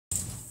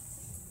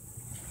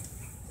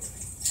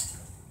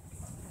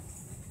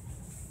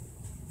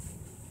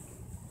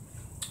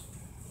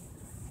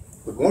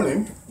Good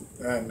morning,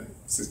 and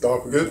this is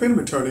Dolphy Gilpin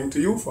returning to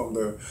you from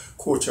the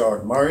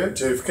Courtyard Marriott,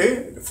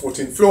 JFK, the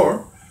 14th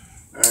floor.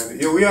 And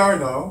here we are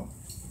now.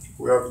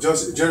 We have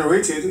just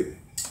generated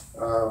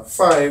 5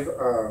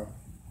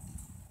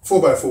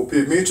 4x4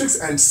 paired matrix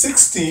and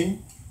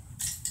 16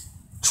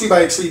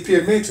 3x3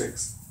 paired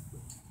matrix.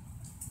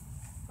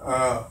 We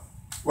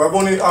have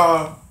only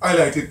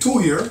highlighted 2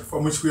 here,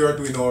 from which we are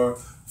doing our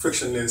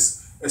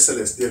frictionless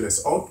SLS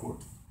DLS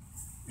output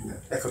in the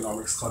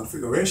economics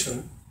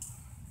configuration.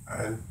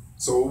 And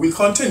so we'll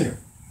continue.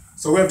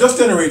 So we have just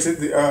generated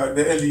the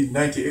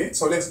LD98,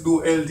 so let's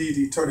do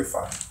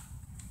LDD35.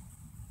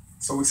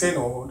 So we say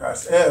no,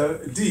 that's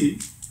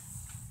LD,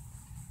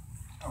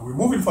 and we're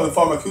moving from the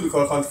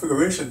pharmaceutical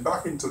configuration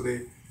back into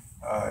the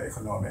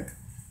economic.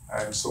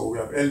 And so we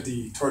have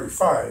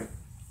LD35,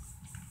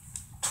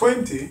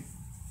 20,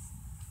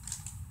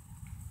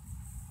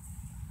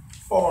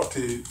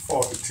 40,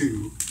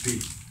 42,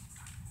 D.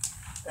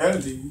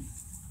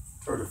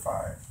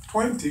 LD35,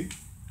 20,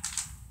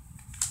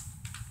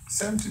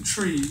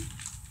 73,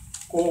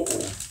 00,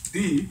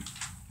 D,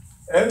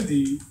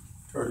 LD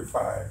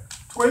 35,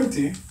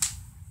 20,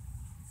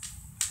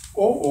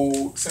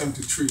 00,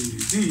 73,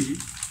 D,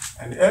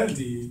 and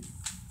LD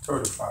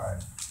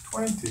 35,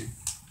 20,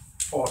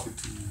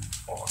 42,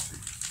 40,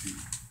 D.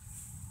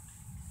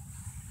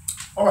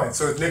 Alright,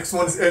 so the next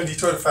one is LD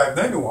 35,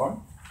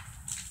 91,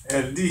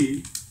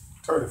 LD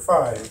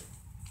 35,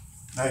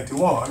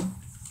 91,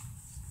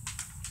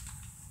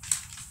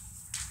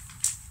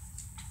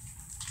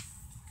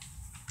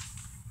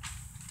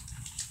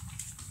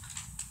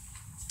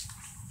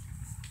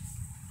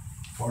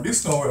 for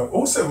this now we have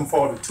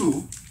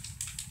 0742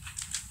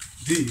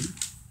 D,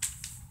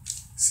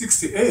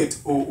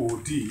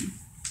 6800 D,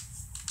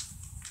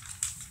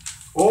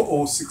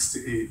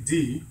 0068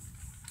 D,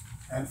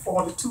 and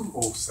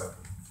 4207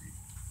 D.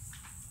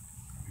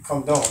 We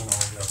come down now,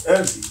 we have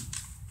LD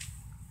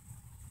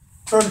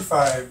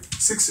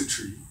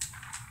 3563,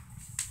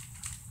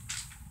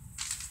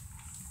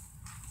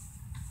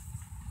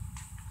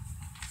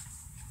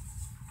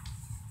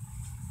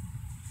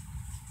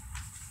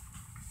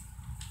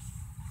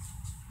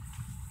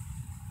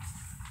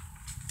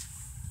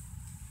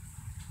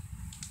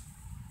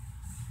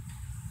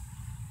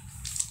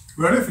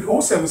 we are left with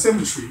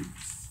 0773,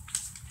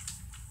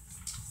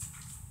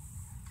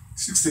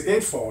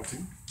 6840,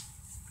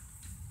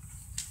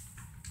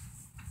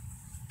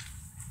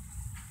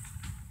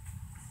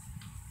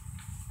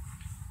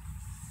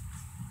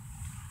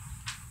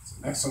 so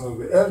next one will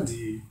be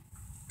LD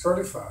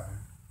 35,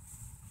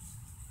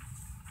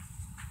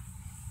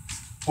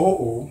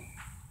 00,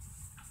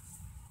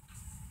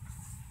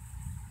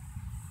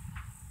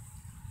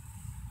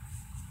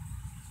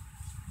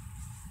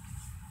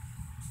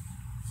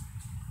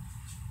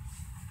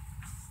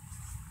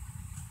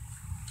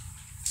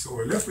 so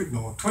we're left with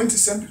now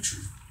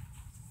 2073,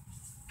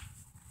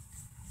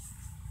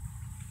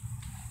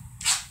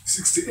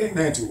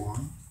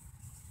 6891,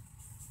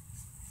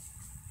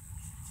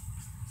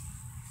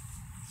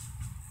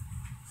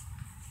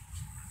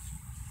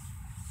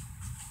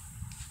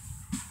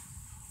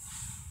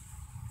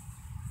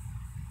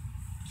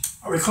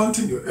 we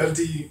continue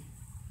LD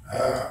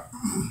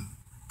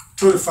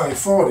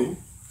 3540,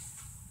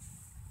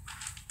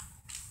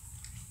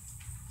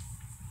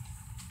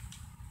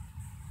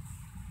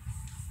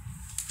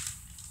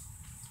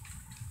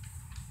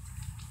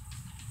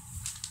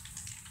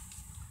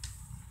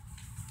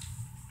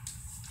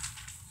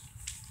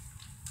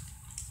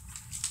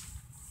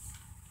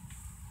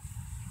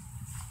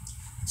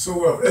 so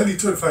we have LD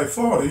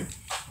 3540,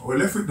 we're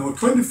left with now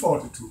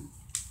 2042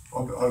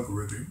 from the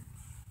algorithm,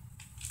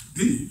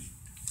 D,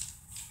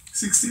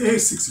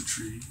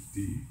 6863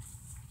 D,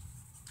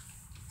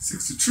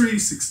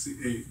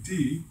 6368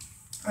 D,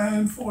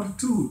 and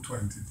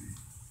 4220 D.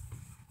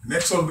 The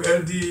next one will be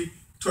LD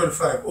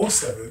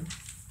 2507,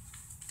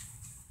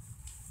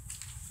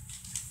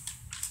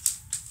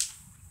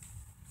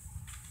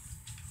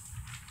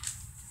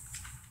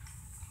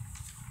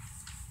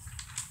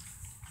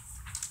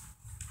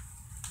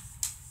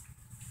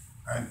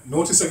 and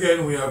notice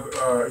again we have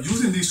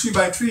using these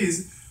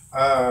 3x3s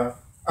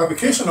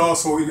application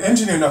also in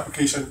engineering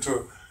application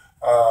to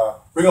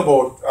bring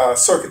about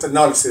circuit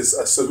analysis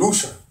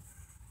solution,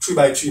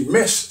 3x3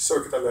 mesh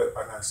circuit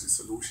analysis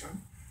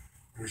solution,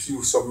 in which you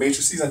use some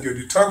matrices and your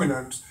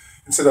determinant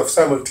instead of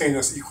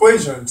simultaneous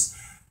equations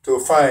to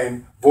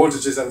find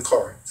voltages and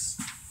currents.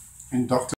 Inductor